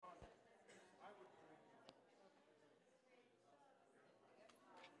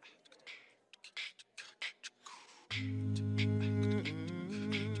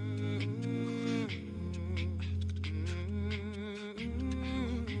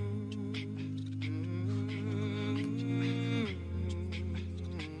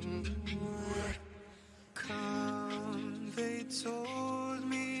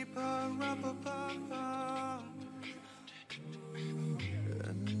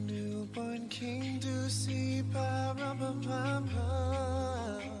came to see Pa-rum-pa-pum-pum.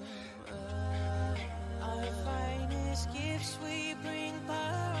 Our finest gifts we bring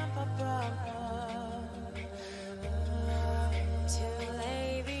Pa-rum-pa-pum-pum. To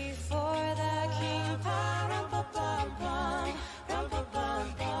lay before the King Pa-rum-pa-pum-pum.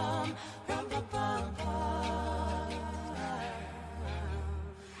 Rum-pa-pum-pum, rum-pa-pum-pum.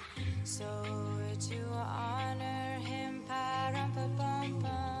 So to honor him,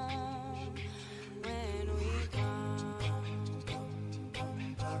 Pa-rum-pa-pum-pum, when we come.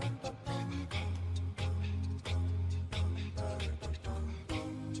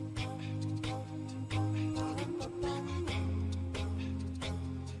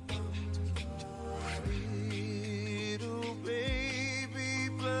 Little baby,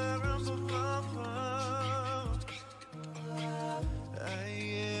 Pa-rum-pa-pum-pum. I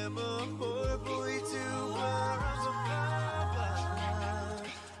am a poor boy too, Pa-rum-pa-pum-pum.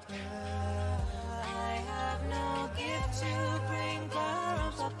 I have no gift to bring,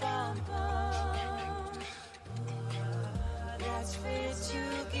 Pa-rum-pa-pum-pum, that's fit to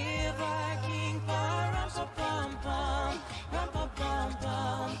give our King, Pa-rum-pa-pum-pum.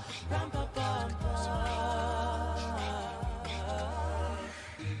 Rum-pa-pum-pum, rum-pa-pum-pum.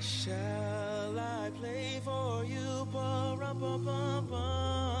 Shall I play for you, Pa-rum-pa-pum-pum,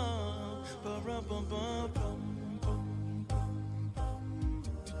 Pa-rum-pum-pum-pum.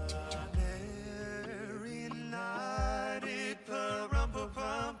 Mary nodded,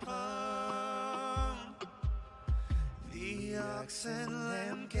 Pa-rum-pa-pum-pum. The ox and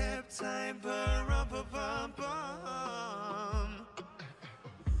lamb kept time, Pa-rum-pa-pum-pum.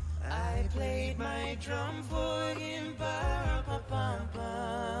 I played my drum for him,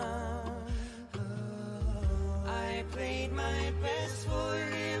 Pa-rum-pa-pum-pum. I played my best for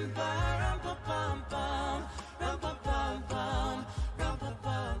him, Pa-rum-pa-pum-pum. Rum-pa-pum-pum,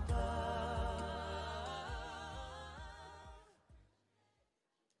 rum-pa-pum-pum.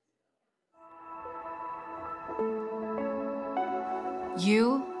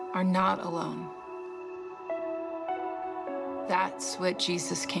 You are not alone. That's what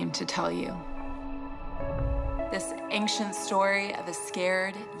Jesus came to tell you. This ancient story of a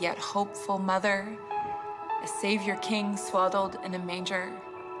scared yet hopeful mother, a Savior King swaddled in a manger,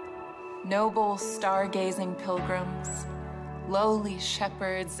 noble stargazing pilgrims, lowly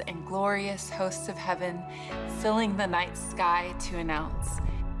shepherds and glorious hosts of heaven filling the night sky to announce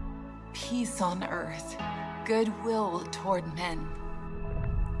peace on earth, goodwill toward men.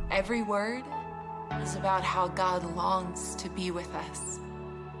 Every word is about how God longs to be with us.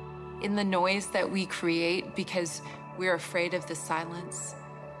 In the noise that we create because we're afraid of the silence,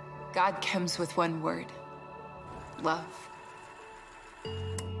 God comes with one word: love.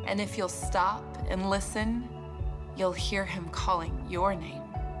 And if you'll stop and listen, you'll hear him calling your name.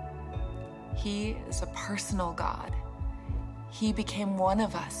 He is a personal God. He became one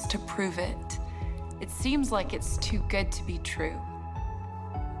of us to prove it. It seems like it's too good to be true.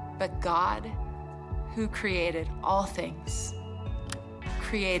 But God, who created all things,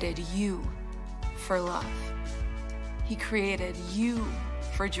 created you for love. He created you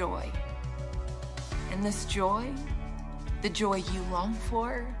for joy. And this joy, the joy you long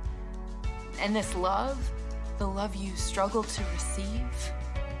for, and this love, the love you struggle to receive,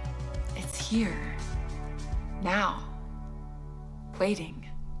 it's here, now, waiting.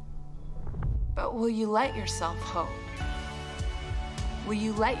 But will you let yourself hope? Will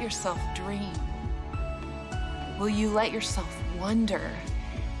you let yourself dream? Will you let yourself wonder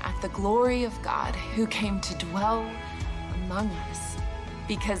at the glory of God who came to dwell among us?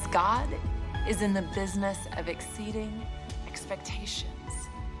 Because God is in the business of exceeding expectations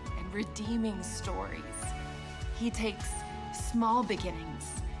and redeeming stories. He takes small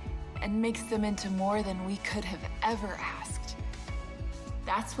beginnings and makes them into more than we could have ever asked.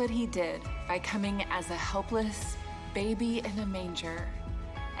 That's what he did by coming as a helpless baby in a manger,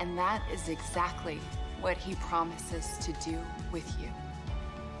 and that is exactly what he promises to do with you.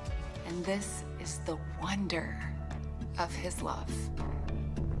 And this is the wonder of his love.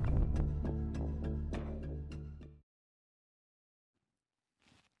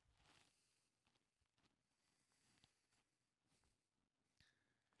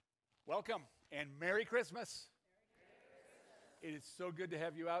 Welcome and Merry Christmas. It is so good to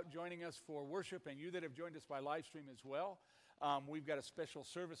have you out joining us for worship, and you that have joined us by live stream as well. We've got a special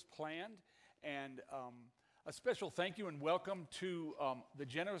service planned, and a special thank you and welcome to the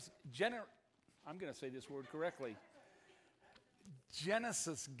I'm going to say this word correctly,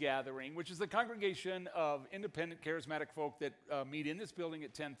 Genesis Gathering, which is the congregation of independent charismatic folk that meet in this building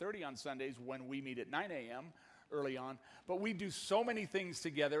at 10:30 on Sundays when we meet at 9 a.m. early on. But we do so many things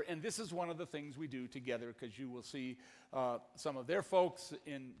together, and this is one of the things we do together, because you will see some of their folks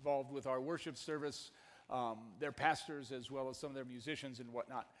involved with our worship service, their pastors, as well as some of their musicians and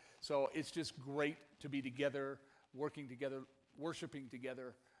whatnot. So it's just great to be together, working together, worshiping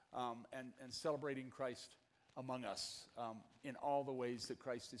together, and celebrating Christ among us in all the ways that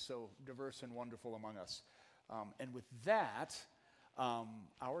Christ is so diverse and wonderful among us. And with that,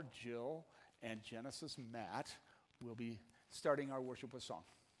 our Jill and Genesis Matt will be starting our worship with song.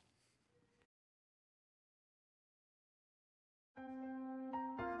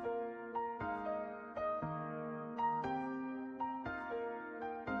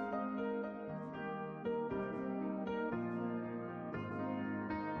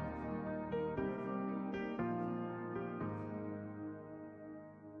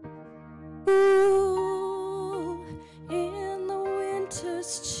 Ooh, in the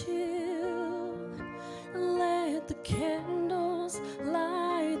winter's chill, let the candles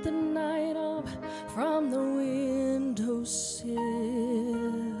light the night up from the windowsill.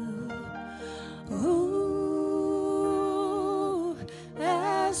 Ooh,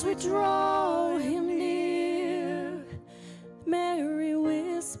 as we draw him near, Mary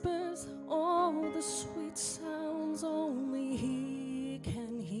whispers all the sweet sounds only he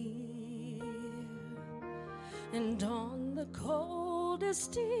can hear. And on the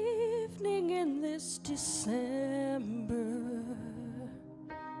coldest evening in this December,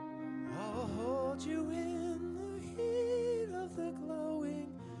 I'll hold you in the heat of the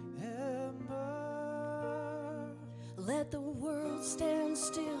glowing ember. let the world stand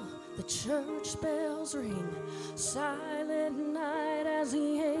still, the church bells ring, silent night as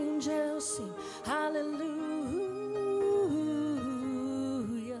the angels sing, hallelujah,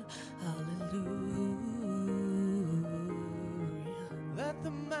 hallelujah. Let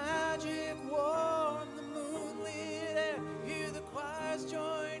the magic warm the moonlit air. Hear the choirs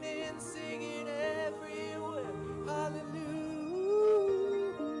join in, singing everywhere.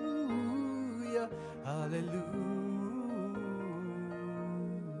 Hallelujah, hallelujah.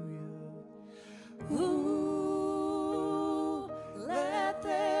 Ooh, let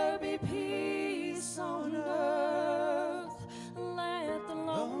there be peace on earth. Let the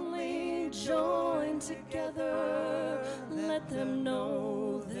lonely join together. Let them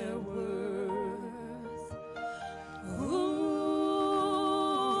know their worth.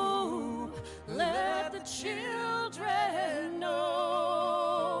 Ooh, let the children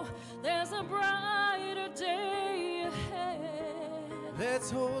know there's a brighter day ahead. Let's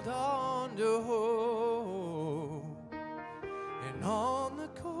hold on to hope. And on the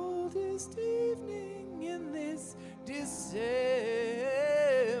coldest evening in this December,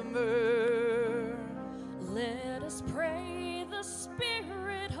 Let us pray the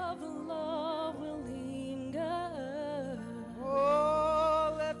spirit of love will linger.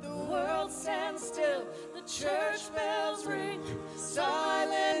 oh, let the The world stand still, the church bells ring,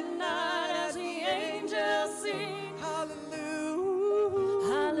 silent night as the angels sing.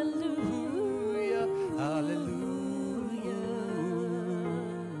 hallelujah, Hallelujah, hallelujah.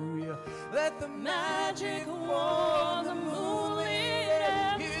 Let the magic warm the moonlit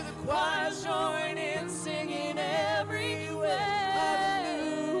air. hear the Choirs join in, singing everywhere.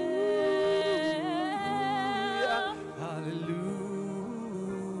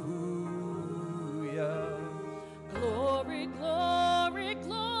 hallelujah. Glory, glory,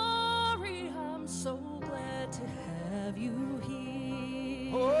 glory, I'm so glad to have you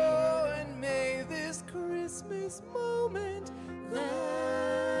here. Oh, and may this Christmas moment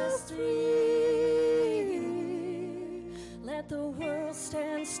last free. Let the world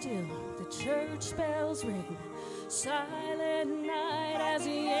stand still, the church bells ring, silent night as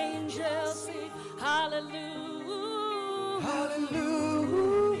the angels sing, hallelujah,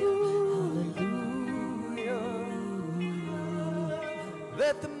 Hallelujah.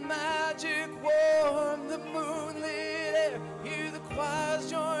 Let the magic warm the moonlit air. Hear the choirs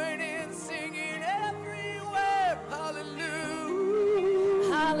join in, singing everywhere. Hallelujah.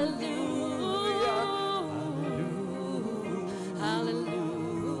 hallelujah,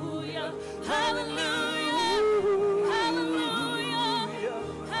 hallelujah, hallelujah, hallelujah,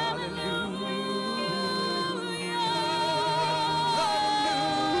 hallelujah,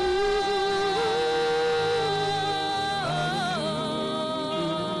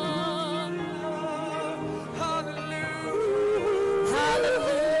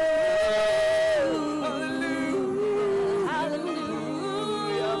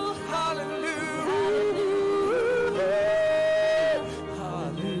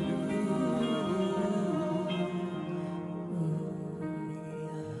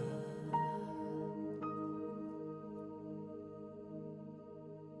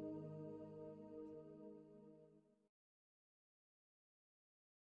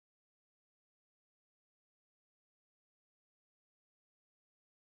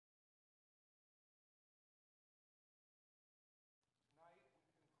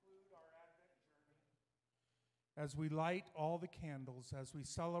 as we light all the candles, as we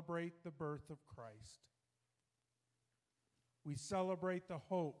celebrate the birth of Christ. We celebrate the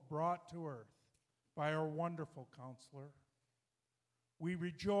hope brought to earth by our wonderful counselor. We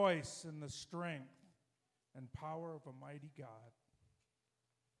rejoice in the strength and power of a mighty God.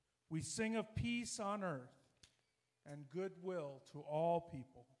 We sing of peace on earth and goodwill to all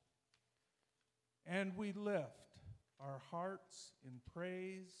people. And we lift our hearts in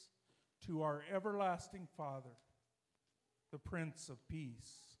praise to our everlasting Father, the Prince of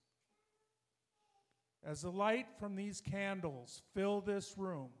Peace. As the light from these candles fill this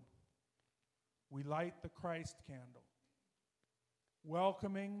room, we light the Christ candle,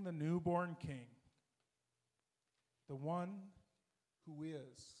 welcoming the newborn King, the one who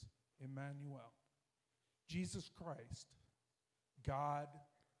is Emmanuel, Jesus Christ, God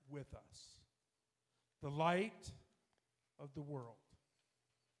with us, the light of the world,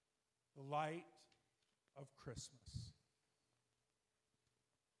 the light of Christmas.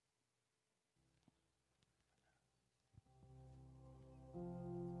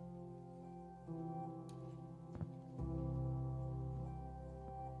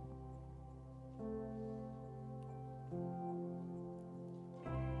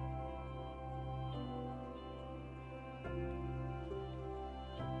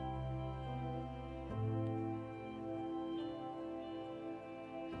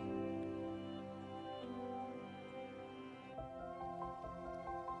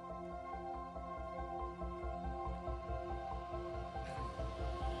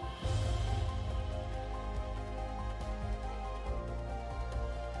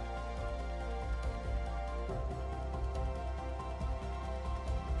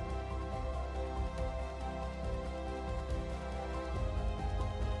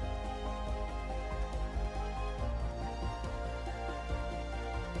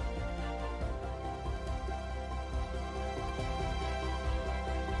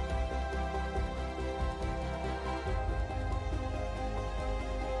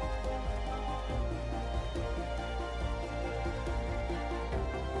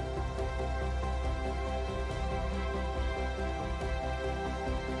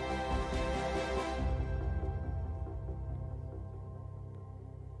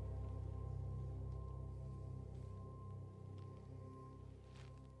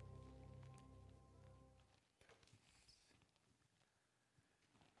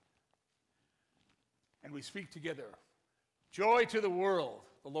 And we speak together. Joy to the world,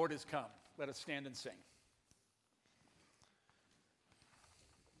 the Lord has come. Let us stand and sing.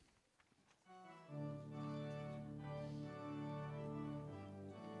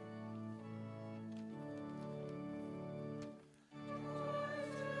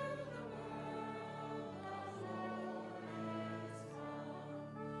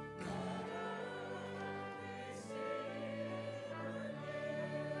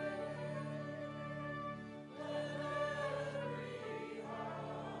 Let every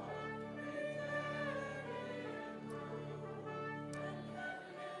heart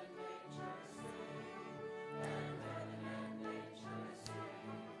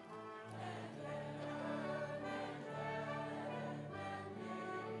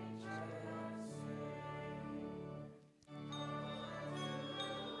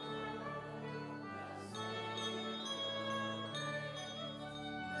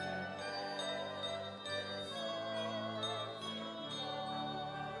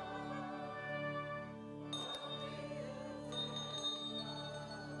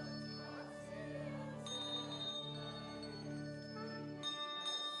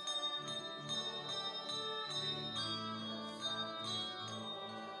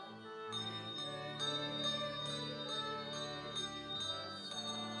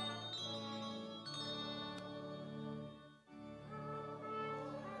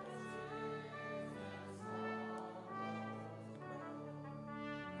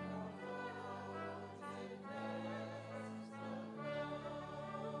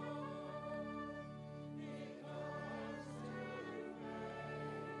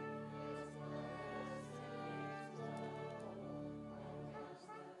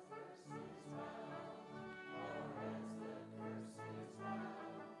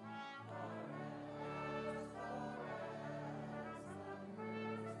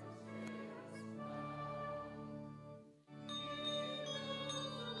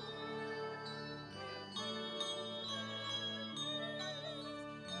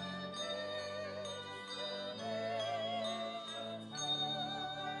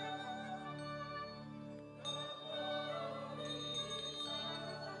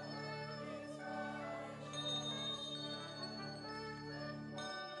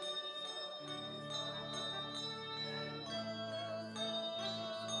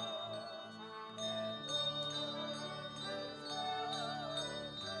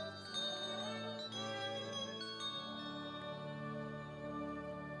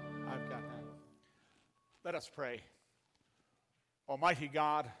Let us pray. Almighty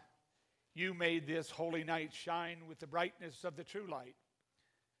God, you made this holy night shine with the brightness of the true light.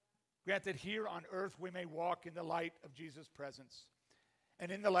 Grant that here on earth we may walk in the light of Jesus' presence,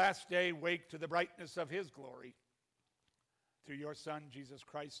 and in the last day wake to the brightness of his glory. Through your Son, Jesus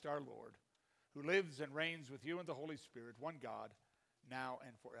Christ our Lord, who lives and reigns with you in the Holy Spirit, one God, now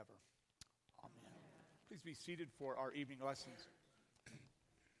and forever. Amen. Please be seated for our evening lessons.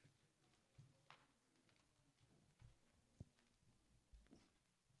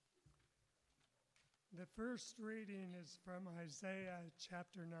 The first reading is from Isaiah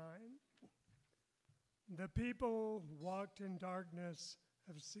chapter 9. The people walked in darkness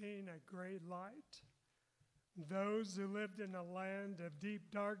have seen a great light. Those who lived in a land of deep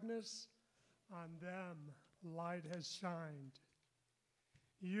darkness, on them light has shined.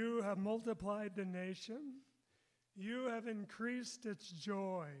 You have multiplied the nation. You have increased its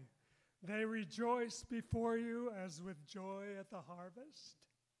joy. They rejoice before you as with joy at the harvest,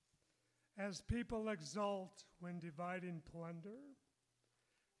 as people exult when dividing plunder.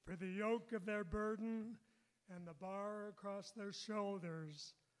 For the yoke of their burden and the bar across their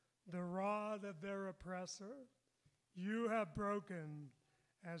shoulders, the rod of their oppressor, you have broken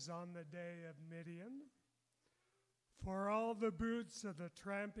as on the day of Midian. For all the boots of the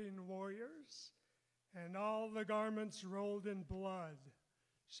tramping warriors and all the garments rolled in blood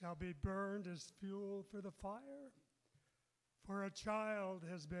shall be burned as fuel for the fire. For a child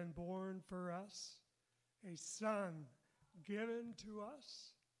has been born for us, a son given to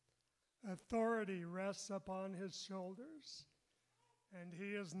us. Authority rests upon his shoulders, and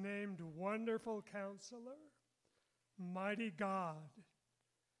he is named Wonderful Counselor, Mighty God,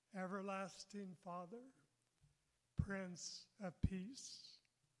 Everlasting Father, Prince of Peace.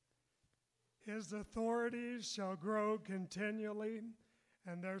 His authorities shall grow continually,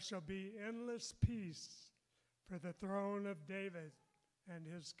 and there shall be endless peace for the throne of David and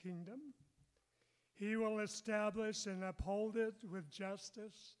his kingdom. He will establish and uphold it with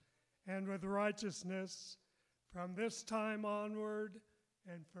justice and with righteousness from this time onward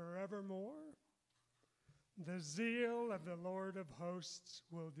and forevermore. The zeal of the Lord of hosts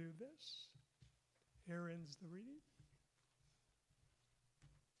will do this. Here ends the reading.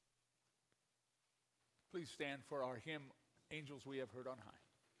 Please stand for our hymn, Angels We Have Heard on High.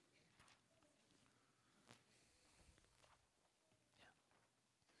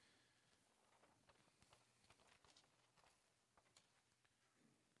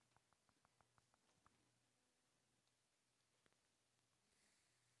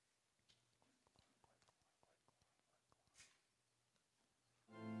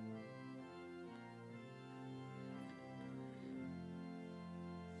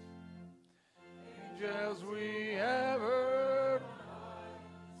 Angels we have heard,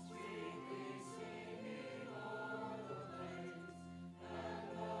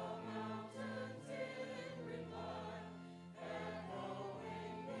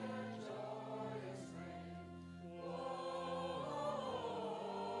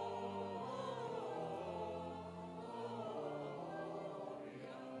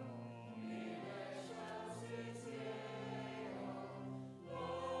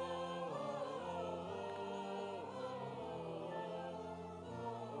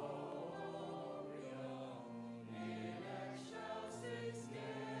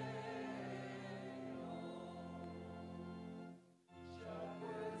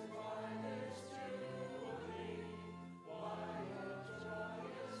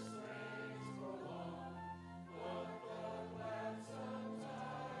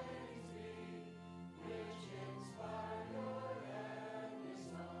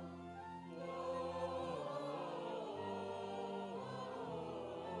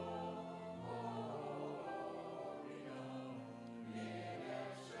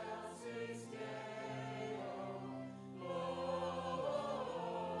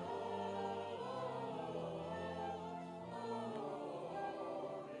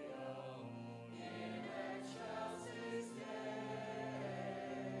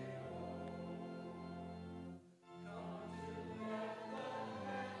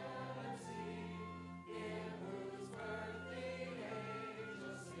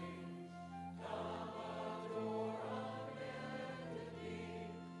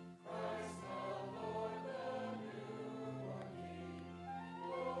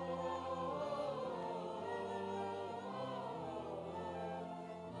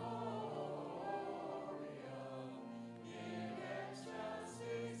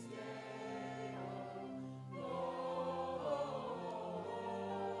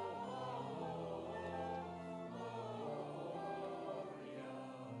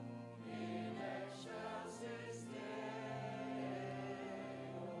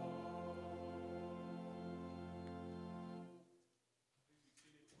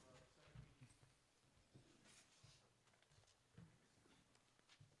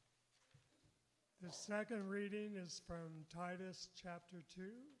 The second reading is from Titus chapter 2.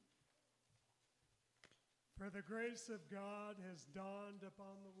 For the grace of God has dawned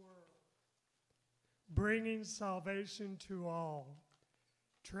upon the world, bringing salvation to all,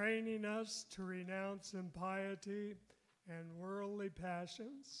 training us to renounce impiety and worldly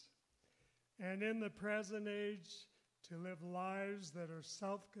passions, and in the present age to live lives that are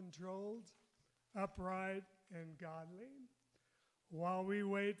self-controlled, upright, and godly, while we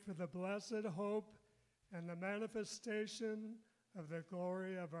wait for the blessed hope and the manifestation of the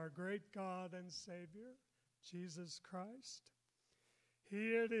glory of our great God and Savior, Jesus Christ.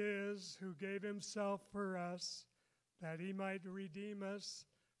 He it is who gave himself for us, that he might redeem us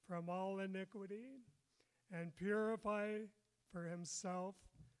from all iniquity and purify for himself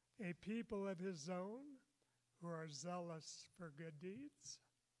a people of his own who are zealous for good deeds.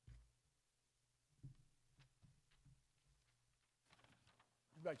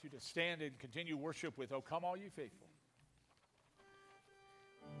 I invite you to stand and continue worship with "O Come All You Faithful."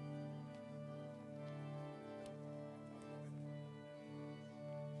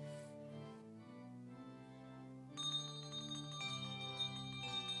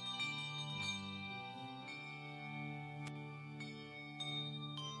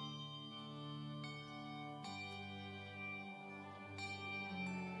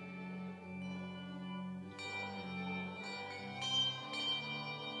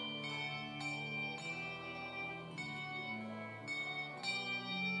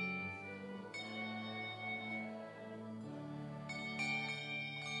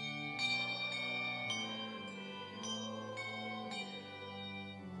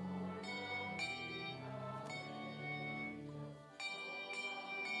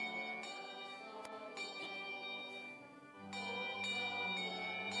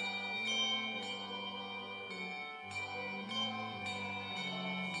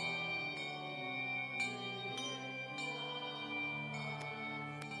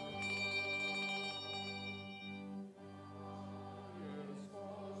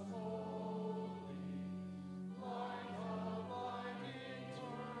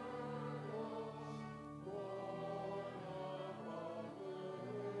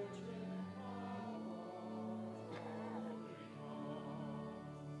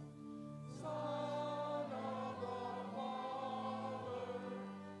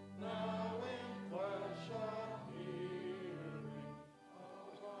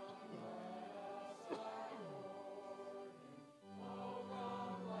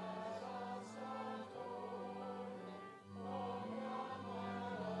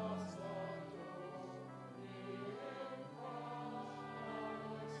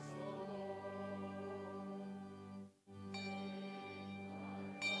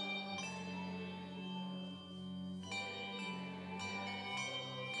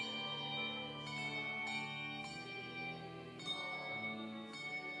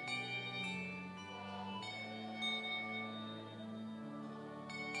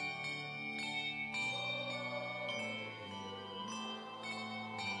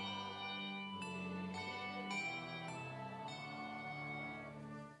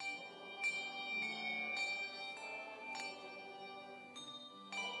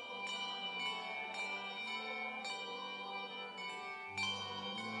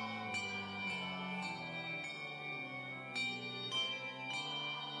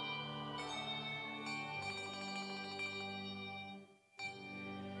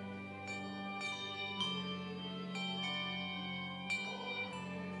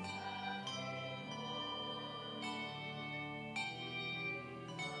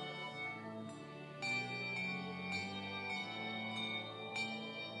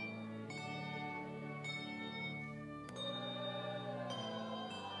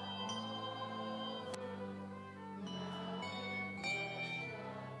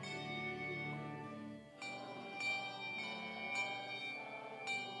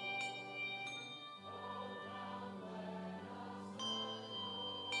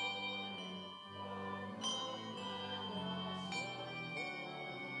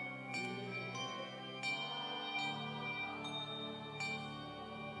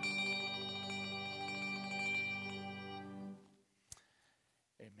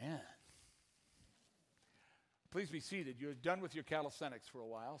 Amen. Please be seated. You're done with your calisthenics for a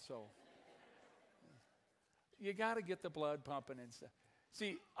while, so you got to get the blood pumping and stuff.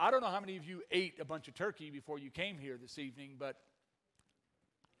 See, I don't know how many of you ate a bunch of turkey before you came here this evening, but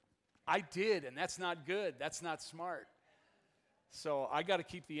I did, and that's not good. That's not smart. So I got to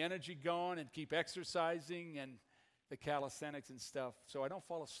keep the energy going and keep exercising and the calisthenics and stuff so I don't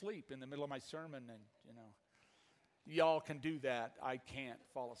fall asleep in the middle of my sermon and, Y'all can do that. I can't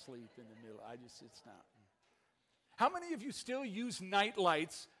fall asleep in the middle. It's not. How many of you still use night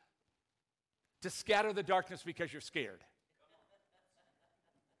lights to scatter the darkness because you're scared?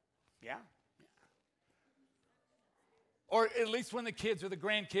 Yeah? Or at least when the kids or the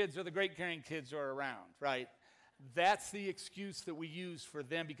grandkids or the great-grandkids are around, right? That's the excuse that we use for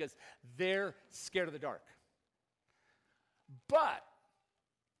them because they're scared of the dark. But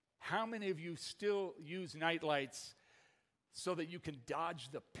how many of you still use night lights so that you can dodge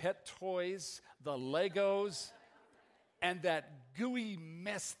the pet toys, the Legos, and that gooey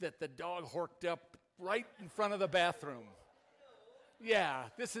mess that the dog horked up right in front of the bathroom? Yeah,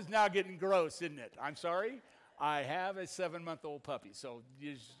 this is now getting gross, isn't it? I'm sorry. I have a 7-month-old puppy, so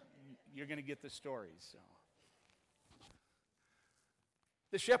you're going to get the story. So,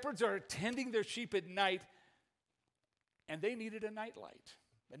 the shepherds are tending their sheep at night, and they needed a nightlight.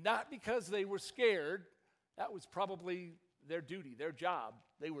 And not because they were scared. That was probably their duty, their job.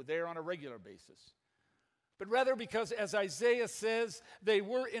 They were there on a regular basis. But rather because, as Isaiah says, they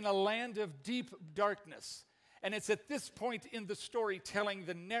were in a land of deep darkness. And it's at this point in the story telling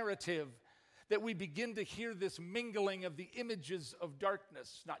the narrative that we begin to hear this mingling of the images of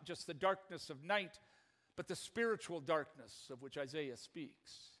darkness, not just the darkness of night, but the spiritual darkness of which Isaiah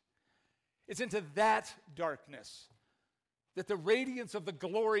speaks. It's into that darkness that the radiance of the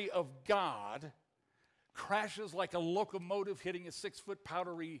glory of God crashes like a locomotive hitting a 6-foot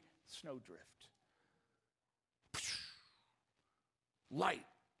powdery snowdrift. Light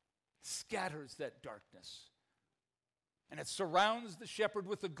scatters that darkness. And it surrounds the shepherd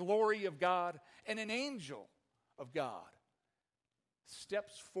with the glory of God, and an angel of God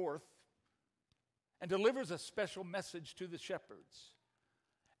steps forth and delivers a special message to the shepherds.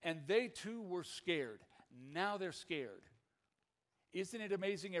 And they too were scared. Now they're scared. Isn't it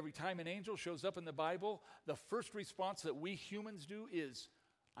amazing? Every time an angel shows up in the Bible, the first response that we humans do is,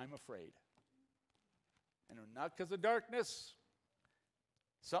 I'm afraid. And not because of darkness,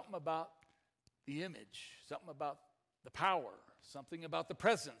 something about the image, something about the power, something about the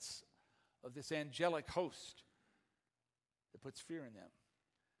presence of this angelic host that puts fear in them.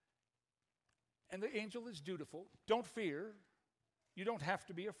 And the angel is dutiful. Don't fear. You don't have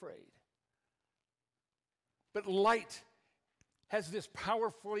to be afraid. But light has this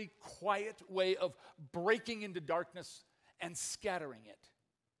powerfully quiet way of breaking into darkness and scattering it.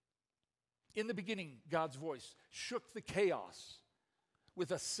 In the beginning, God's voice shook the chaos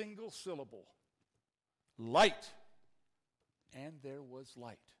with a single syllable. Light. And there was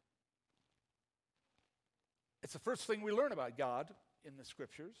light. It's the first thing we learn about God in the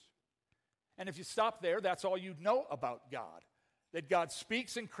scriptures. And if you stop there, that's all you know about God. That God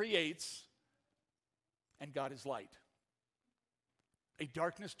speaks and creates, and God is light. A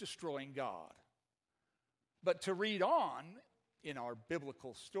darkness-destroying God. But to read on in our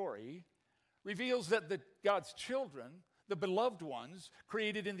biblical story reveals that God's children, the beloved ones,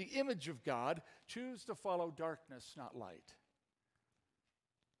 created in the image of God, choose to follow darkness, not light.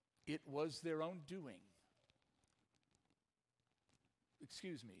 It was their own doing.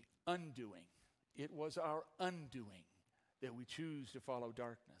 Undoing. It was our undoing that we choose to follow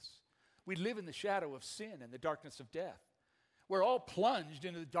darkness. We live in the shadow of sin and the darkness of death. We're all plunged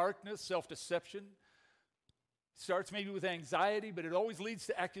into the darkness, self-deception. Starts maybe with anxiety, but it always leads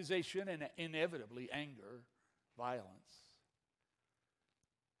to accusation and inevitably anger, violence.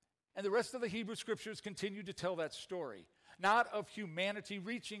 And the rest of the Hebrew scriptures continue to tell that story. Not of humanity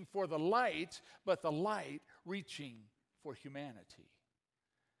reaching for the light, but the light reaching for humanity.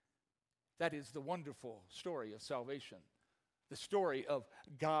 That is the wonderful story of salvation. The story of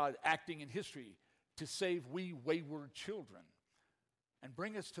God acting in history to save we wayward children and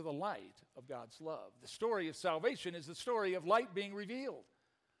bring us to the light of God's love. The story of salvation is the story of light being revealed.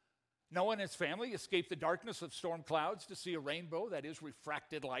 Noah and his family escaped the darkness of storm clouds to see a rainbow, that is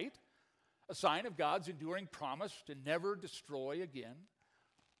refracted light, a sign of God's enduring promise to never destroy again.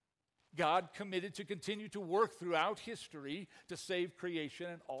 God committed to continue to work throughout history to save creation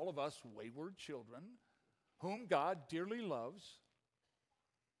and all of us wayward children, whom God dearly loves.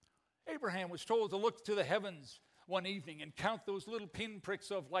 Abraham was told to look to the heavens one evening and count those little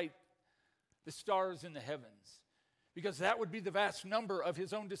pinpricks of light, the stars in the heavens, because that would be the vast number of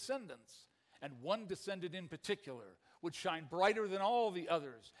his own descendants. And one descendant in particular would shine brighter than all the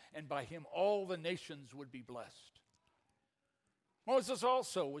others, and by him all the nations would be blessed. Moses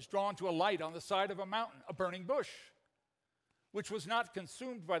also was drawn to a light on the side of a mountain, a burning bush, which was not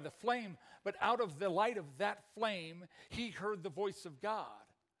consumed by the flame, but out of the light of that flame, he heard the voice of God.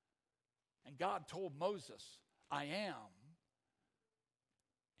 And God told Moses, I am,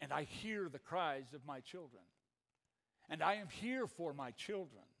 and I hear the cries of my children. and I am here for my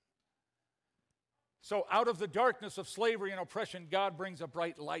children. So out of the darkness of slavery and oppression, God brings a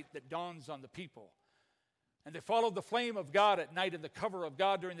bright light that dawns on the people. And they followed the flame of God at night and the cover of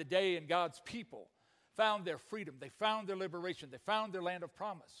God during the day, and God's people found their freedom. They found their liberation. They found their land of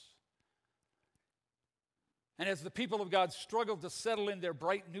promise. And as the people of God struggled to settle in their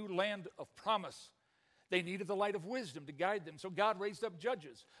bright new land of promise, they needed the light of wisdom to guide them. So God raised up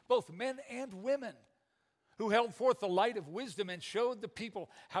judges, both men and women, who held forth the light of wisdom and showed the people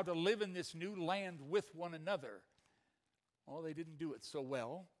how to live in this new land with one another. Well, they didn't do it so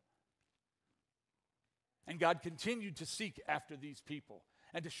well. And God continued to seek after these people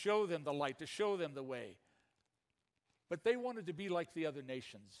and to show them the light, to show them the way. But they wanted to be like the other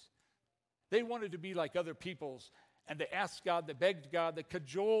nations. They wanted to be like other peoples, and they asked God, they begged God, they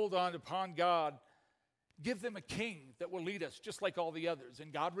cajoled upon God, give them a king that will lead us just like all the others.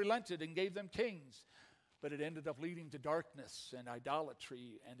 And God relented and gave them kings. But it ended up leading to darkness and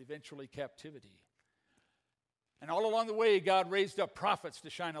idolatry and eventually captivity. And all along the way, God raised up prophets to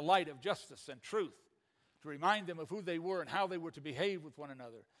shine a light of justice and truth, to remind them of who they were and how they were to behave with one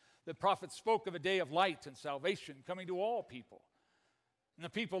another. The prophets spoke of a day of light and salvation coming to all people. And the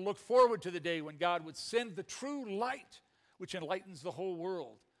people looked forward to the day when God would send the true light, which enlightens the whole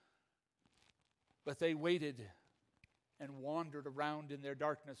world. But they waited and wandered around in their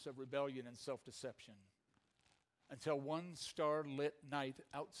darkness of rebellion and self-deception until one star-lit night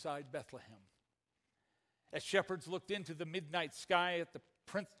outside Bethlehem. As shepherds looked into the midnight sky at the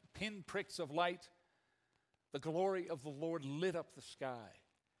pinpricks of light, the glory of the Lord lit up the sky,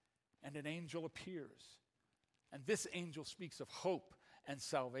 and an angel appears. And this angel speaks of hope and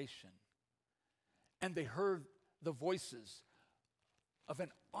salvation. And they heard the voices of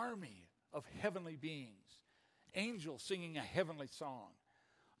an army of heavenly beings, angels singing a heavenly song.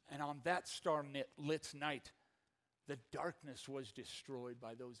 And on that star-lit night, the darkness was destroyed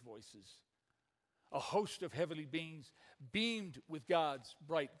by those voices. A host of heavenly beings beamed with God's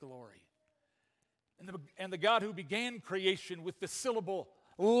bright glory. And the God who began creation with the syllable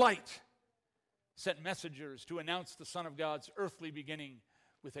light sent messengers to announce the Son of God's earthly beginning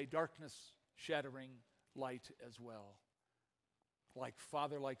with a darkness-shattering light as well. Like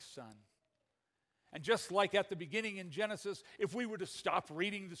Father, like Son. And just like at the beginning in Genesis, if we were to stop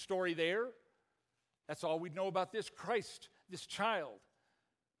reading the story there, that's all we'd know about this Christ, this child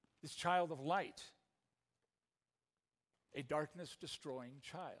of light. A darkness-destroying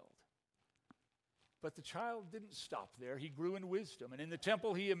child. But the child didn't stop there. He grew in wisdom. And in the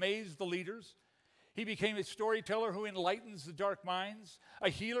temple, he amazed the leaders. He became a storyteller who enlightens the dark minds, a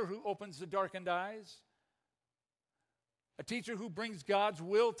healer who opens the darkened eyes, a teacher who brings God's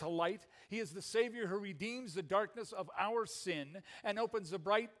will to light. He is the Savior who redeems the darkness of our sin and opens a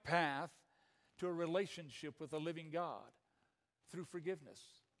bright path to a relationship with the living God through forgiveness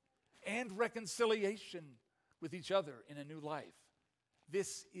and reconciliation with each other in a new life.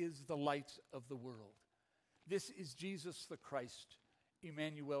 This is the light of the world. This is Jesus the Christ,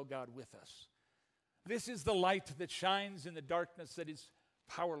 Emmanuel, God with us. This is the light that shines in the darkness that is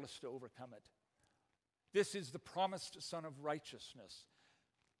powerless to overcome it. This is the promised Son of righteousness.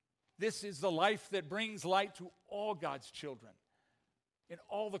 This is the life that brings light to all God's children in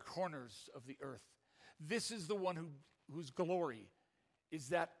all the corners of the earth. This is the one whose glory is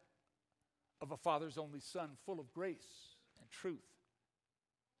that of a Father's only Son, full of grace and truth.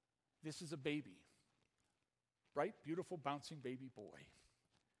 This is a baby, bright, beautiful, bouncing baby boy.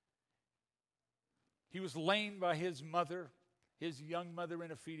 He was lain by his mother, his young mother,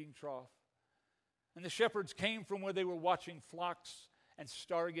 in a feeding trough. And the shepherds came from where they were watching flocks and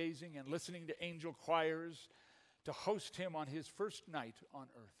stargazing and listening to angel choirs to host him on his first night on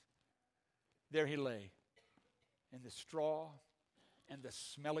earth. There he lay in the straw and the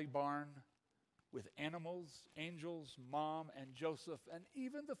smelly barn with animals, angels, Mom, and Joseph, and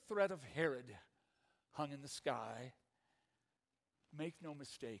even the threat of Herod hung in the sky. Make no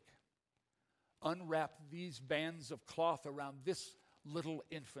mistake. Unwrap these bands of cloth around this little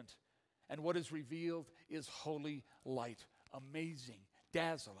infant, and what is revealed is holy light, amazing,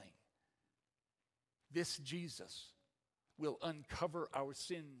 dazzling. This Jesus will uncover our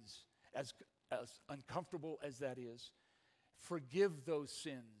sins, as uncomfortable as that is. Forgive those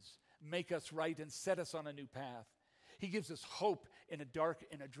sins, make us right, and set us on a new path. He gives us hope in a dark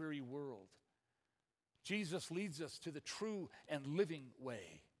and a dreary world. Jesus leads us to the true and living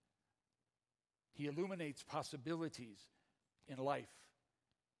way. He illuminates possibilities in life,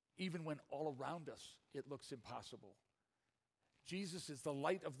 even when all around us it looks impossible. Jesus is the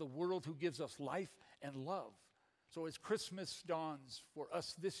light of the world who gives us life and love. So as Christmas dawns for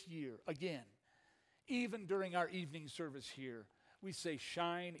us this year, again, even during our evening service here, we say,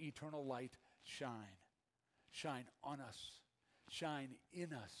 shine, eternal light, shine. Shine on us. Shine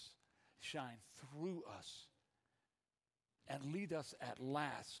in us. Shine through us. And lead us at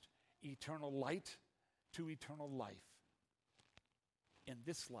last, eternal light to eternal life. In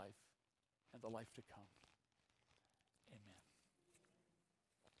this life and the life to come. Amen.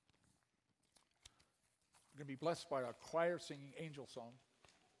 We're going to be blessed by our choir singing Angel Song.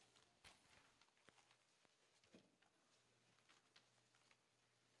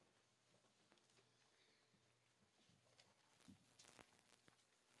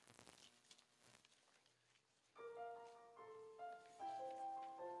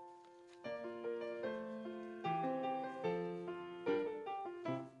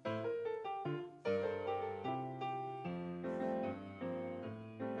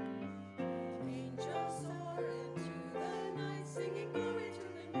 Angels soar into the night, singing glory to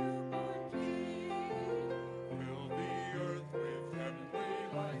the newborn King. Fill the earth with heavenly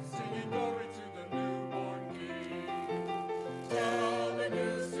light, singing glory to the newborn King. Tell the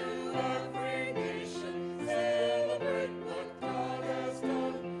news to every nation, celebrate what God has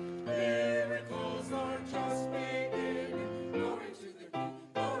done. Miracles are just beginning. Glory to the King,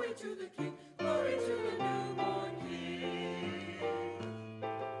 glory to the King, glory to the newborn King.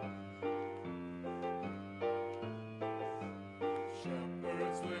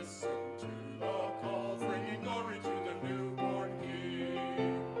 Shepherds listen to the call, singing glory to the newborn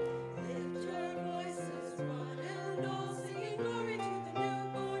King. Lift your voices, one and all, singing glory to the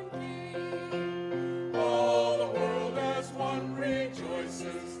newborn King. All the world as one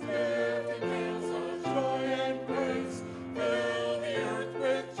rejoices, lifting hands of joy and praise. Fill the earth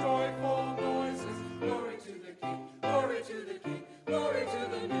with joyful noises. Glory to the King, glory to the King, glory to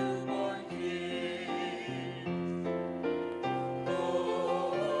the newborn King.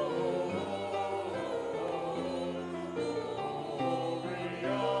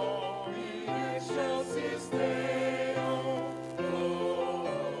 Gloria in excelsis Deo. Gloria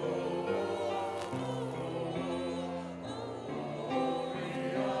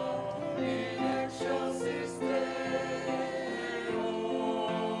in excelsis Deo.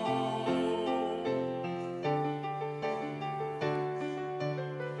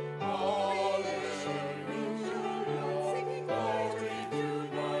 Hallelujah, Singing glory to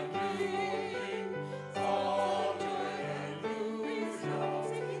the King. Hallelujah,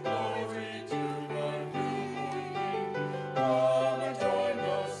 glory to the King. Come and join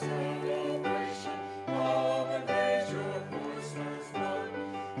the celebration. Come and raise your voice as one.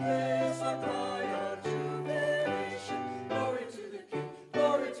 This a cry of jubilation. glory to the King,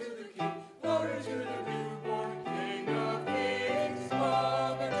 glory to the King, glory to the Newborn King of Kings,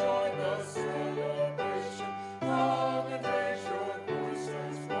 come and join the celebration. Come and raise your voice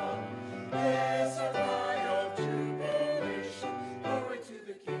as one. This a cry of jubilation. glory to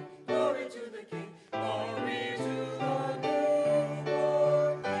the King, glory to the King, Glory to the newborn King.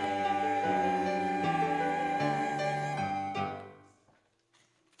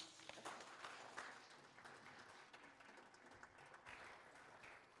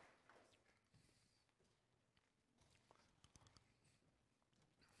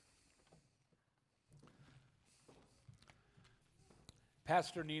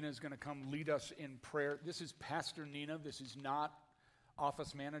 Pastor Nina is going to come lead us in prayer. This is Pastor Nina. This is not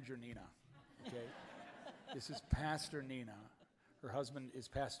office manager Nina. Okay? This is Pastor Nina. Her husband is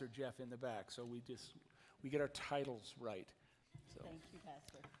Pastor Jeff in the back. So we get our titles right. So Thank you,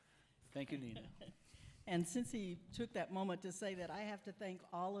 Pastor. thank you, Nina. And since he took that moment to say that, I have to thank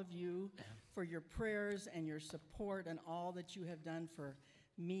all of you for your prayers and your support and all that you have done for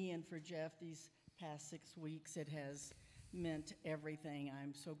me and for Jeff these past 6 weeks. It has meant everything.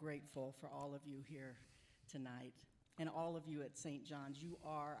 I'm so grateful for all of you here tonight and all of you at St. John's. You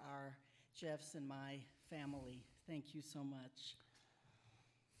are our Jeff's and my family. Thank you so much.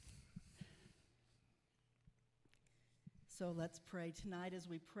 So let's pray. Tonight, as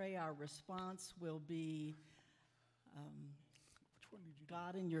we pray, our response will be, Which one did you do?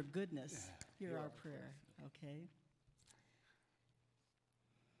 God, in your goodness, hear hear our our prayer, okay?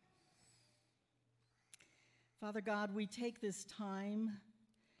 Father God, we take this time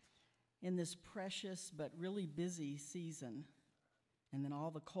in this precious but really busy season, and then all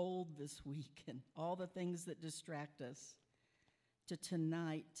the cold this week and all the things that distract us, to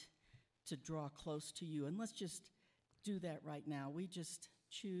tonight to draw close to you. And let's just do that right now. We just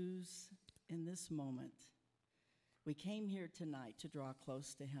choose in this moment. We came here tonight to draw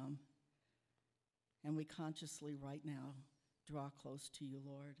close to him, and we consciously right now draw close to you,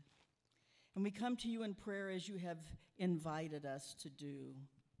 Lord. And we come to you in prayer as you have invited us to do.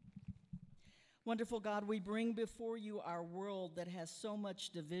 Wonderful God, we bring before you our world that has so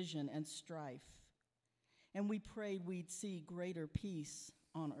much division and strife, and we prayed we'd see greater peace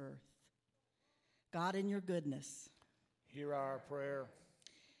on earth. God, in your goodness, Hear our prayer.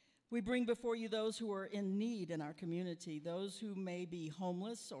 we bring before you those who are in need in our community, those who may be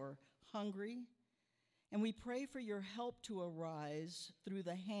homeless or hungry, and we pray for your help to arise through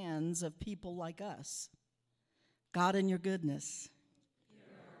the hands of people like us. God, in your goodness.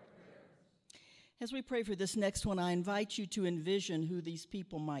 As we pray for this next one, I invite you to envision who these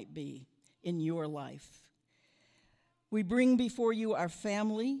people might be in your life. We bring before you our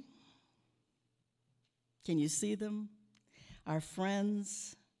family. Can you see them? Our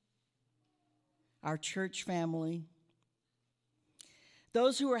friends, our church family,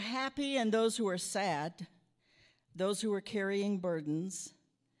 those who are happy and those who are sad, those who are carrying burdens,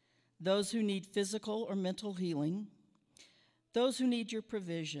 those who need physical or mental healing, those who need your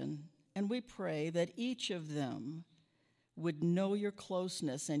provision. And we pray that each of them would know your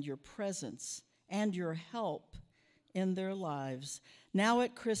closeness and your presence and your help in their lives, now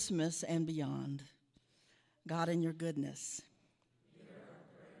at Christmas and beyond. God, in your goodness.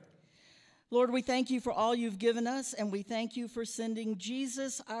 Lord, we thank you for all you've given us, and we thank you for sending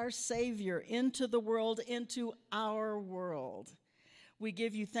Jesus, our Savior, into the world, into our world. We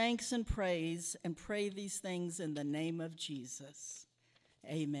give you thanks and praise and pray these things in the name of Jesus.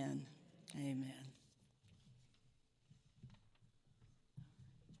 Amen. Amen.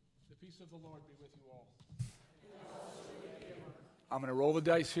 The peace of the Lord be with you all. I'm going to roll the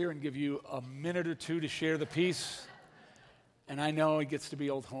dice here and give you a minute or two to share the peace. And I know it gets to be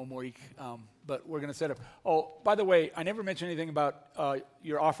old home week, but we're going to set up. Oh, by the way, I never mentioned anything about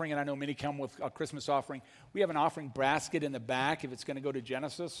your offering, and I know many come with a Christmas offering. We have an offering basket in the back. If it's going to go to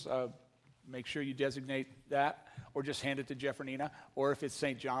Genesis, make sure you designate that, or just hand it to Jeff or Nina. Or if it's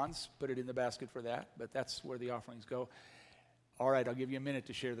St. John's, put it in the basket for that. But that's where the offerings go. All right, I'll give you a minute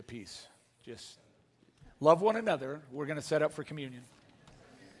to share the peace. Just love one another. We're going to set up for communion.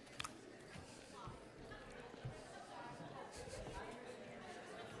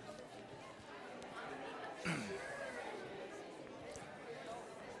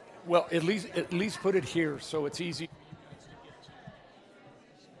 Well, at least put it here so it's easy.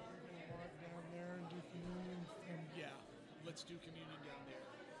 Yeah, let's do communion down there.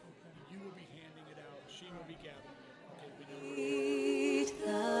 You will be handing it out. She will be gathering it. Heed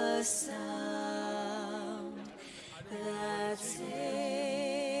the sound that saved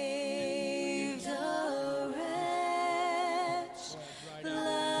a wretch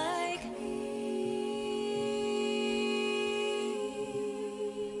like me.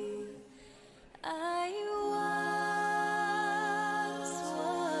 I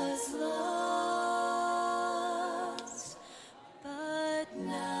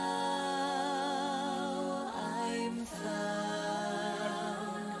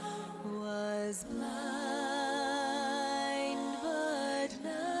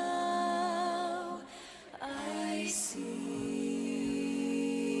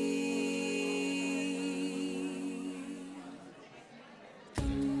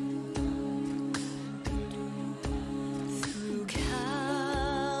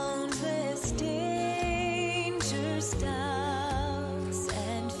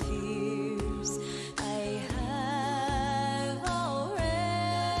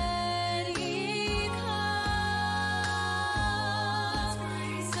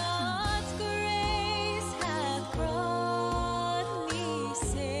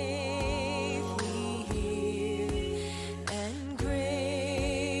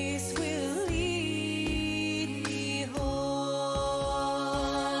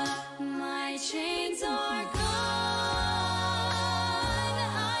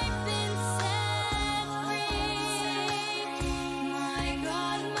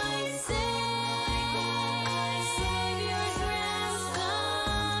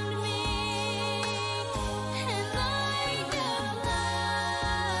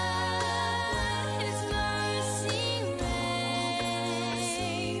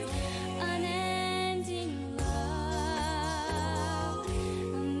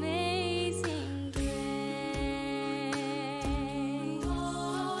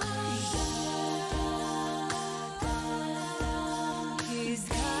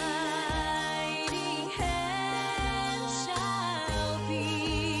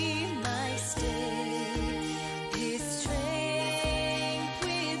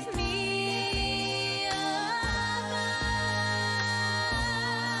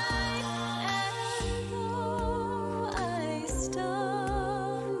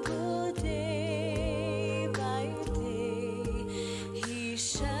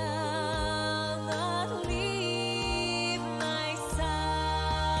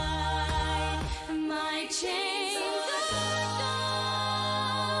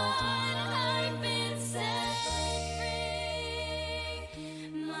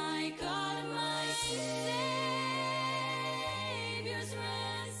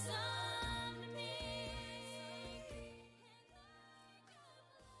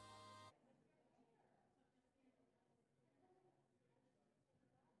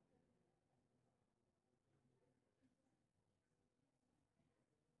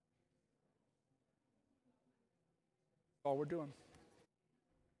all we're doing.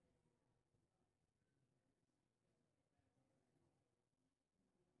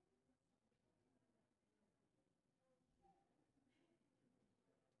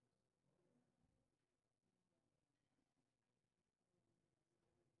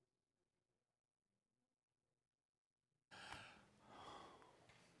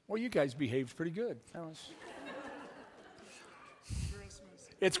 Well, you guys behaved pretty good.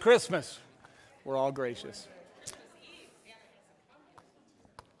 It's Christmas. We're all gracious.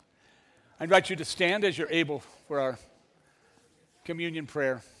 I invite you to stand as you're able for our communion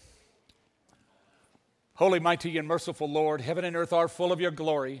prayer. Holy, mighty, and merciful Lord, heaven and earth are full of your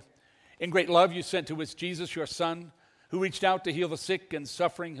glory. In great love you sent to us Jesus, your Son, who reached out to heal the sick and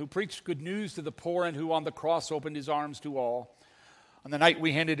suffering, who preached good news to the poor, and who on the cross opened his arms to all. On the night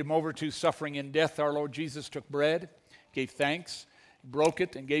we handed him over to suffering and death, our Lord Jesus took bread, gave thanks, broke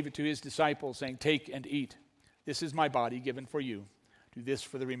it, and gave it to his disciples, saying, "Take and eat. This is my body given for you. Do this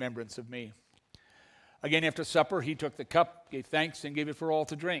for the remembrance of me." Again, after supper, he took the cup, gave thanks, and gave it for all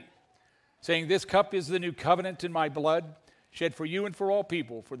to drink, saying, "This cup is the new covenant in my blood, shed for you and for all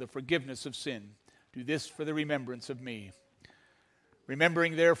people for the forgiveness of sin. Do this for the remembrance of me."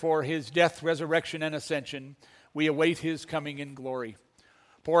 Remembering, therefore, his death, resurrection, and ascension, we await his coming in glory.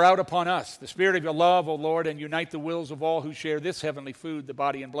 Pour out upon us the spirit of your love, O Lord, and unite the wills of all who share this heavenly food, the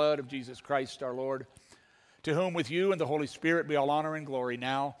body and blood of Jesus Christ our Lord, to whom with you and the Holy Spirit be all honor and glory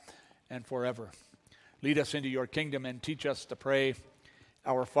now and forever. Lead us into your kingdom and teach us to pray.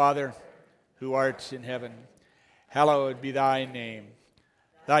 Our Father, who art in heaven, hallowed be thy name.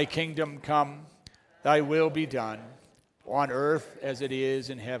 Thy kingdom come, thy will be done, on earth as it is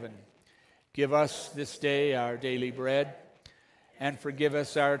in heaven. Give us this day our daily bread, and forgive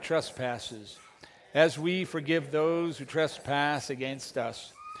us our trespasses, as we forgive those who trespass against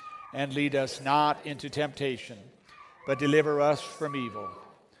us. And lead us not into temptation, but deliver us from evil.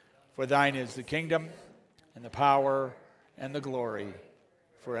 For thine is the kingdom, and the power, and the glory,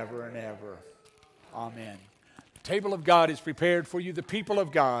 forever and ever. Amen. The table of God is prepared for you, the people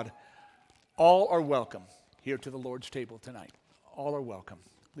of God. All are welcome here to the Lord's table tonight. All are welcome.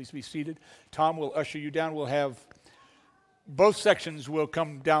 Please be seated. Tom will usher you down. We'll have both sections will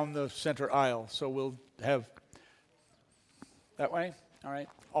come down the center aisle. So we'll have that way. All right.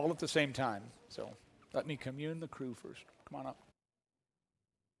 All at the same time. So let me commune the crew first. Come on up.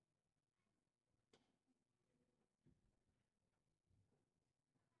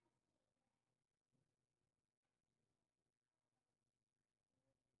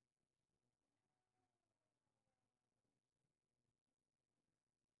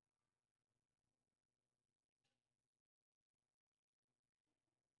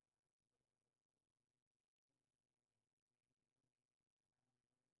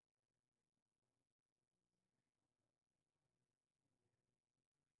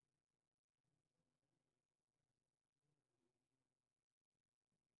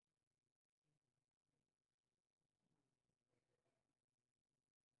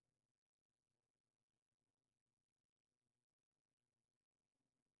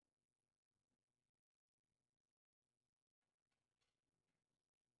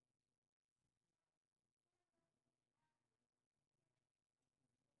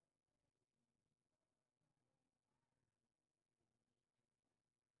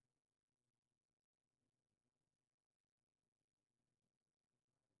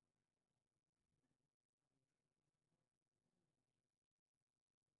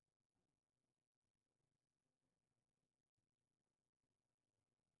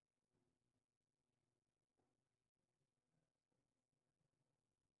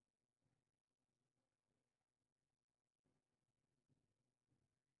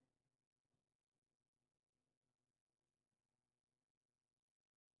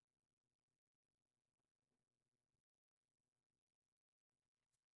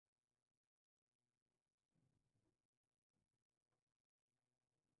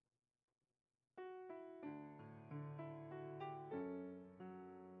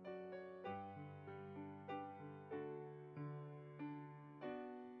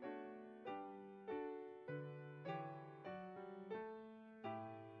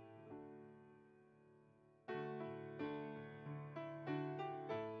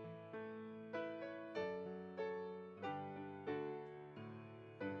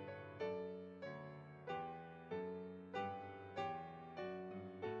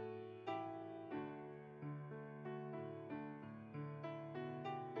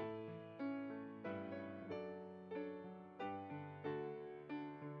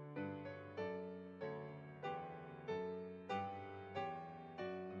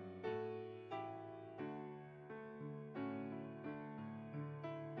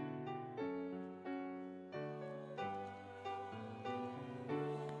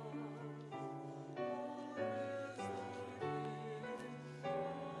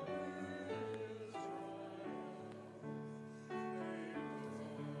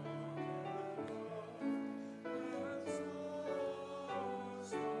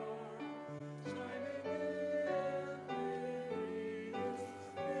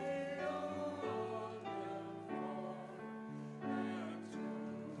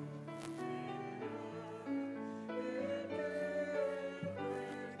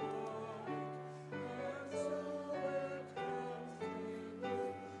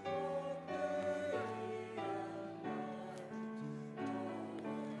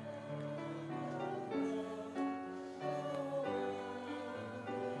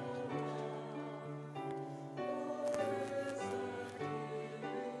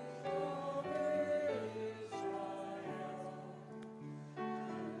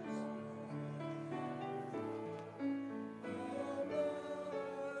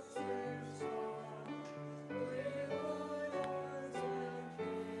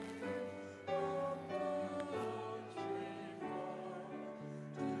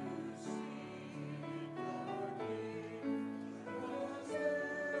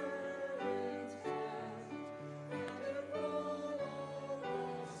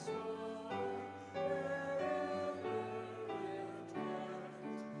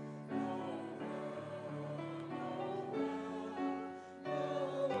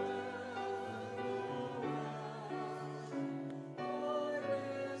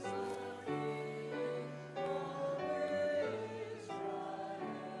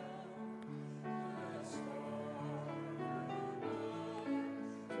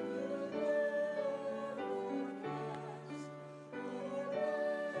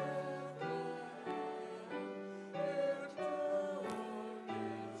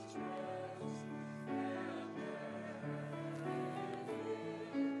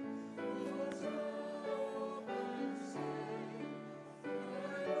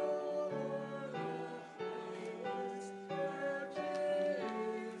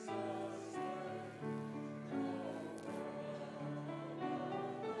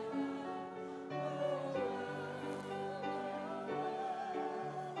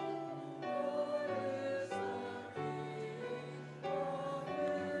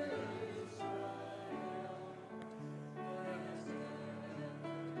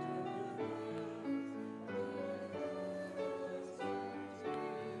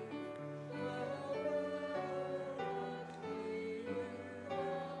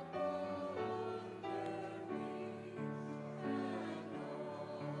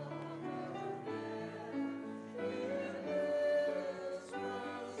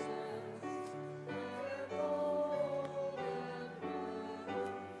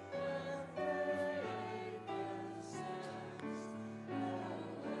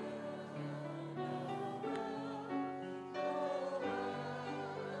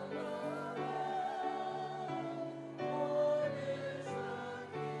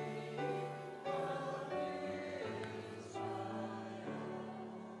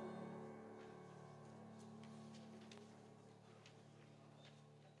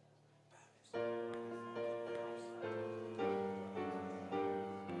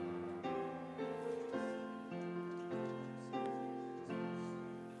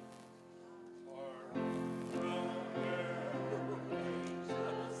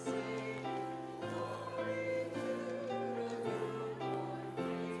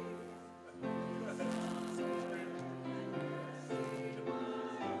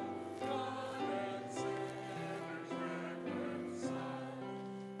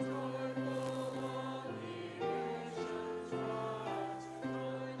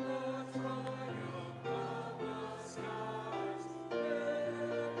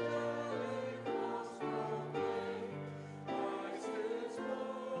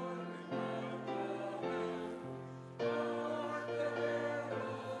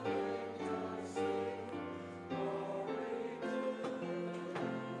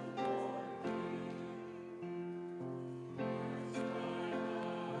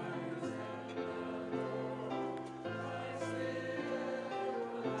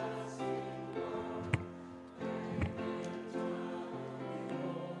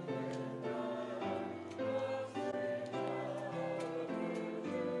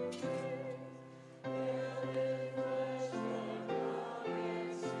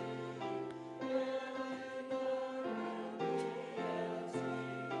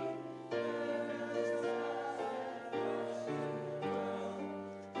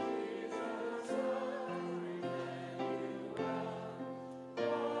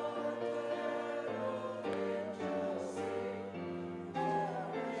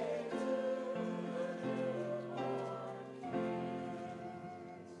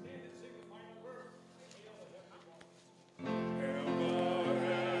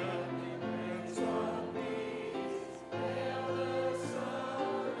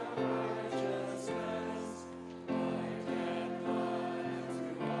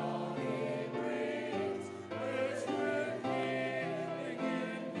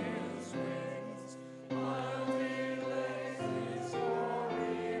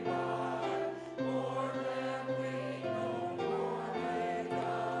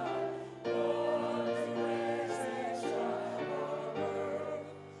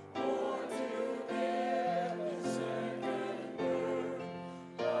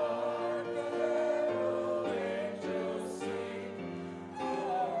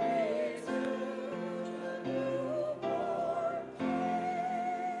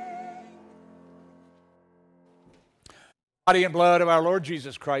 Body and blood of our Lord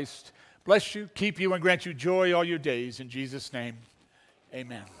Jesus Christ bless you, keep you, and grant you joy all your days. In Jesus' name,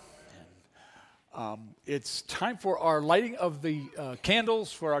 amen. It's time for our lighting of the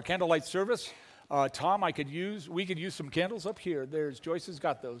candles for our candlelight service. Tom, we could use some candles up here. Joyce has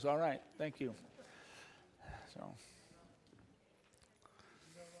got those. All right, thank you. So.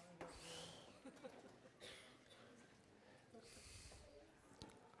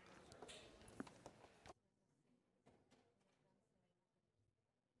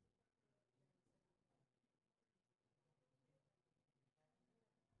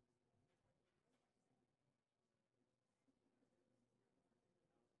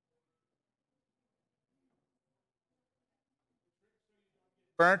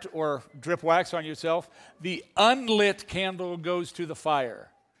 Burnt or drip wax on yourself, the unlit candle goes to the fire.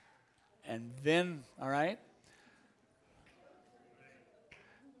 And then, all right?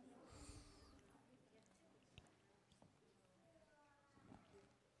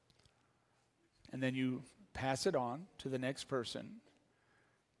 And then you pass it on to the next person.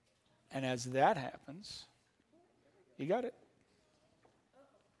 And as that happens, you got it.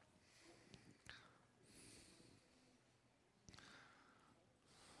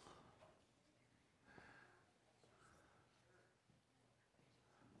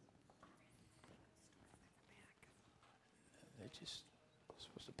 Just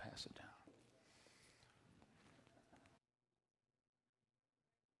supposed to pass it down.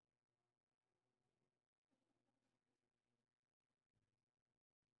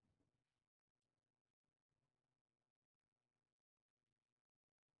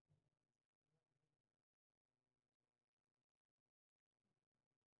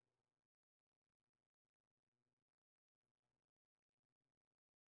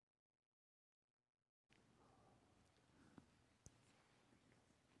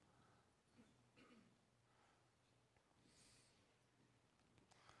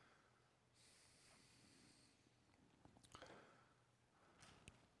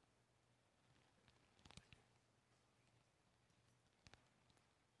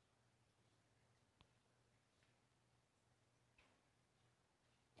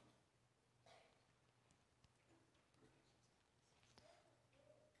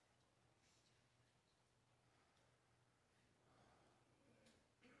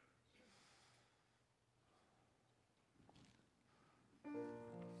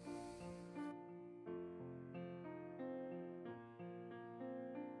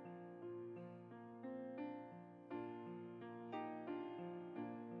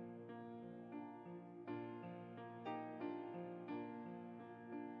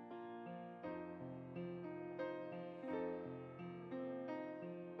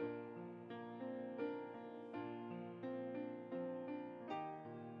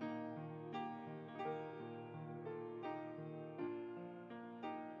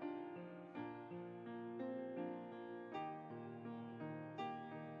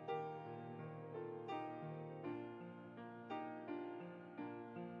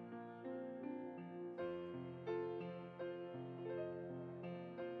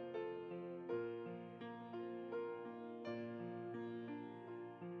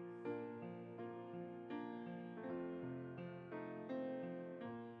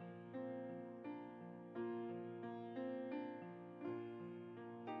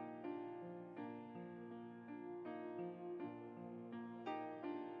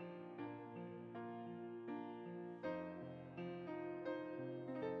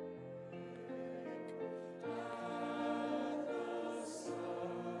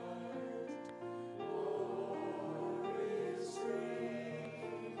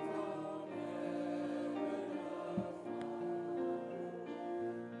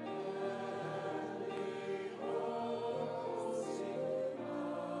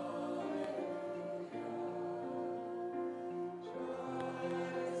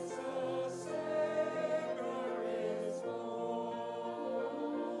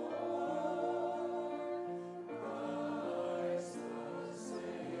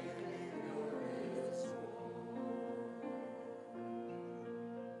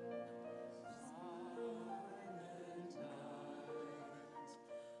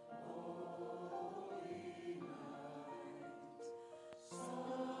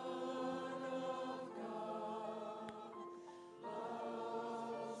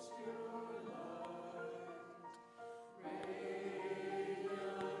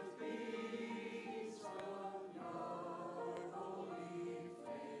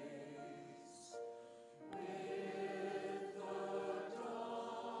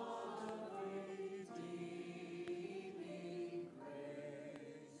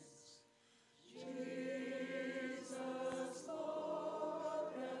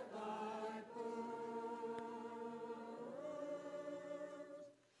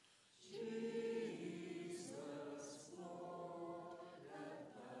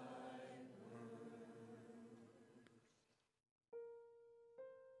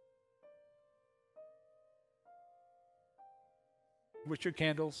 with your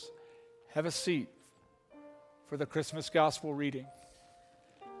candles, have a seat for the Christmas Gospel reading.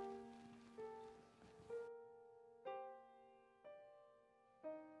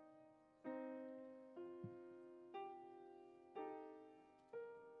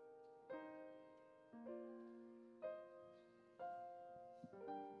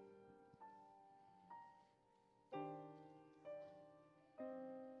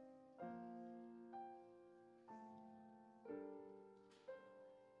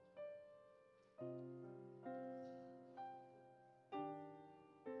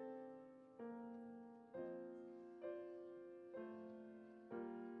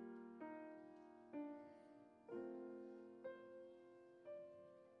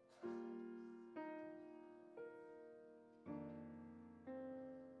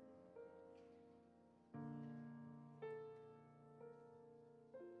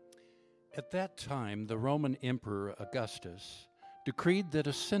 At that time, the Roman Emperor Augustus decreed that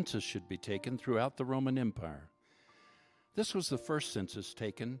a census should be taken throughout the Roman Empire. This was the first census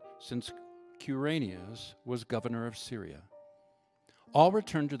taken since Quirinius was governor of Syria. All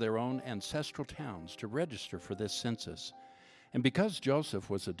returned to their own ancestral towns to register for this census. And because Joseph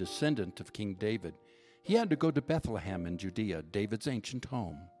was a descendant of King David, he had to go to Bethlehem in Judea, David's ancient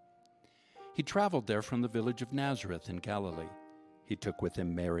home. He traveled there from the village of Nazareth in Galilee. He took with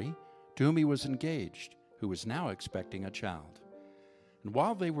him Mary, to whom he was engaged, who was now expecting a child. And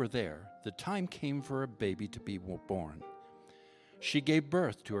while they were there, the time came for a baby to be born. She gave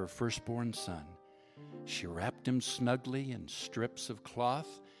birth to her firstborn son. She wrapped him snugly in strips of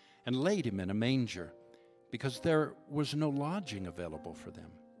cloth and laid him in a manger, because there was no lodging available for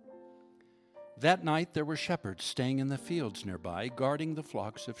them. That night there were shepherds staying in the fields nearby, guarding the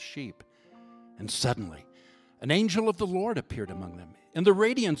flocks of sheep. And suddenly, an angel of the Lord appeared among them, and the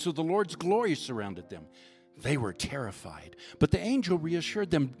radiance of the Lord's glory surrounded them. They were terrified, but the angel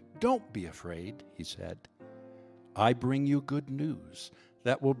reassured them. "Don't be afraid," he said. "I bring you good news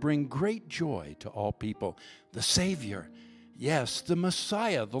that will bring great joy to all people. The Savior, yes, the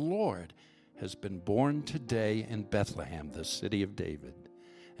Messiah, the Lord, has been born today in Bethlehem, the city of David.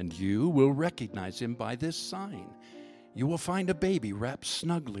 And you will recognize him by this sign. You will find a baby wrapped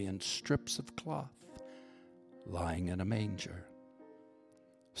snugly in strips of cloth, lying in a manger."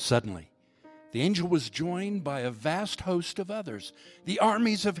 Suddenly, the angel was joined by a vast host of others, the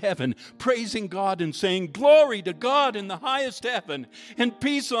armies of heaven, praising God and saying, "Glory to God in the highest heaven, and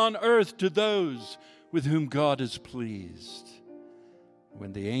peace on earth to those with whom God is pleased."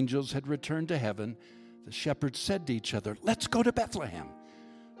 When the angels had returned to heaven, the shepherds said to each other, "Let's go to Bethlehem.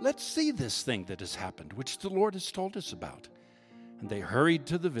 Let's see this thing that has happened, which the Lord has told us about." And they hurried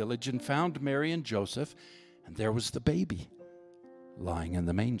to the village and found Mary and Joseph, and there was the baby lying in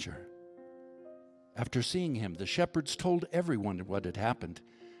the manger. After seeing him, the shepherds told everyone what had happened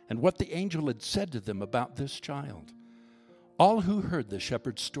and what the angel had said to them about this child. All who heard the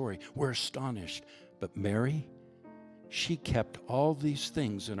shepherd's story were astonished, but Mary, she kept all these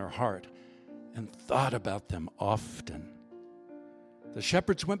things in her heart and thought about them often. The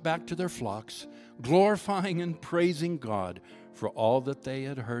shepherds went back to their flocks, glorifying and praising God for all that they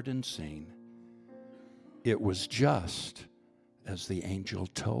had heard and seen. It was just as the angel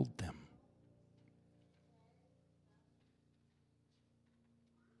told them.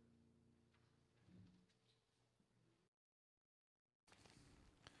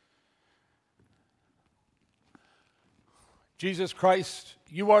 Jesus Christ,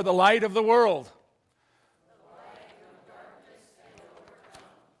 you are the light of the world.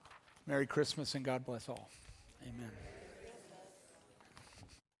 Merry Christmas and God bless all. Amen.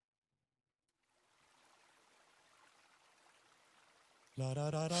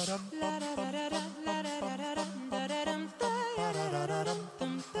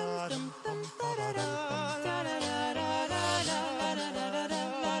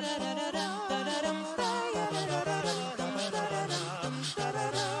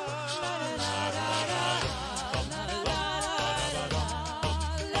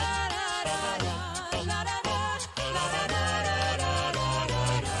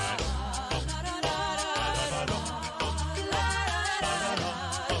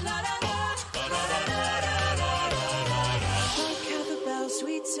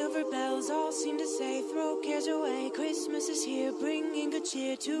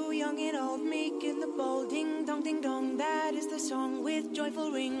 Cheer to young and old, meek and the bold, ding dong, that is the song with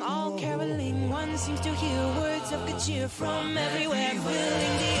joyful ring, all caroling. One seems to hear words of good cheer from everywhere, filling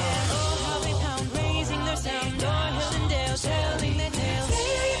the air. Oh, how they pound, raising their sound, o'er hill and dale, telling their tales.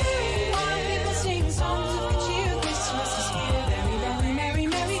 Merry, our people sing songs of good cheer. Christmas is here. Very, very merry,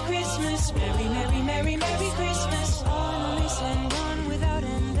 merry Christmas. Merry, merry, merry, merry Christmas. On we send, on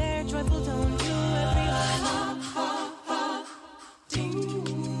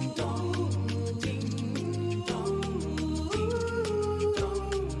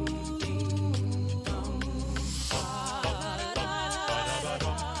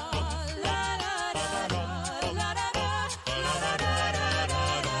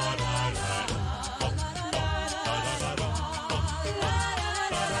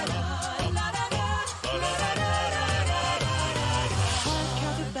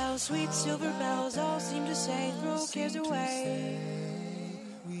sweet silver bells all seem to say, throw cares away.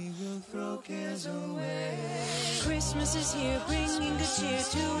 We will throw cares away. Christmas is here, bringing good cheer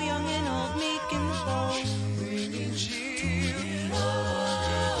to young and old, meek and bold. Bringing cheer.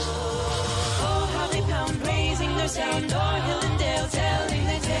 Oh, how they pound, raising their sound, o'er hill and dale, telling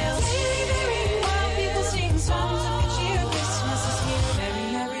their tales. While people sing songs of good cheer, Christmas is here. Merry,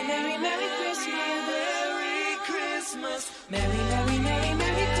 merry, merry, merry Christmas. Merry Christmas. Merry, merry, merry,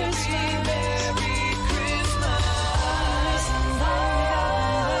 merry Christmas. Merry Christmas. Listen, though without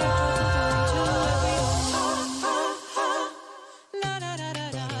to everyone. La da da da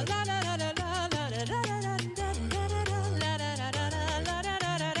da, la da da da da, la da da da da, la da da da da, la da da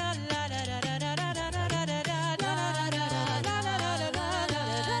da da, la da da da da, la da da da da, la da da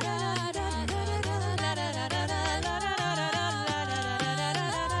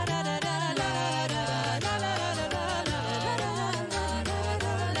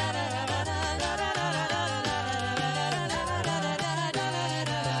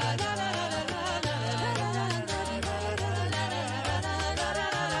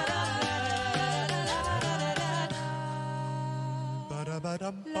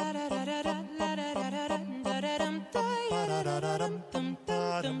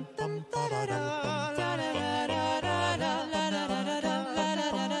Ba-da-ba-dum-bum-bum-bum-bum-bum-bum-ba-da-da-da-dum-bum-ba-da-dum-bum-ba-da-dum.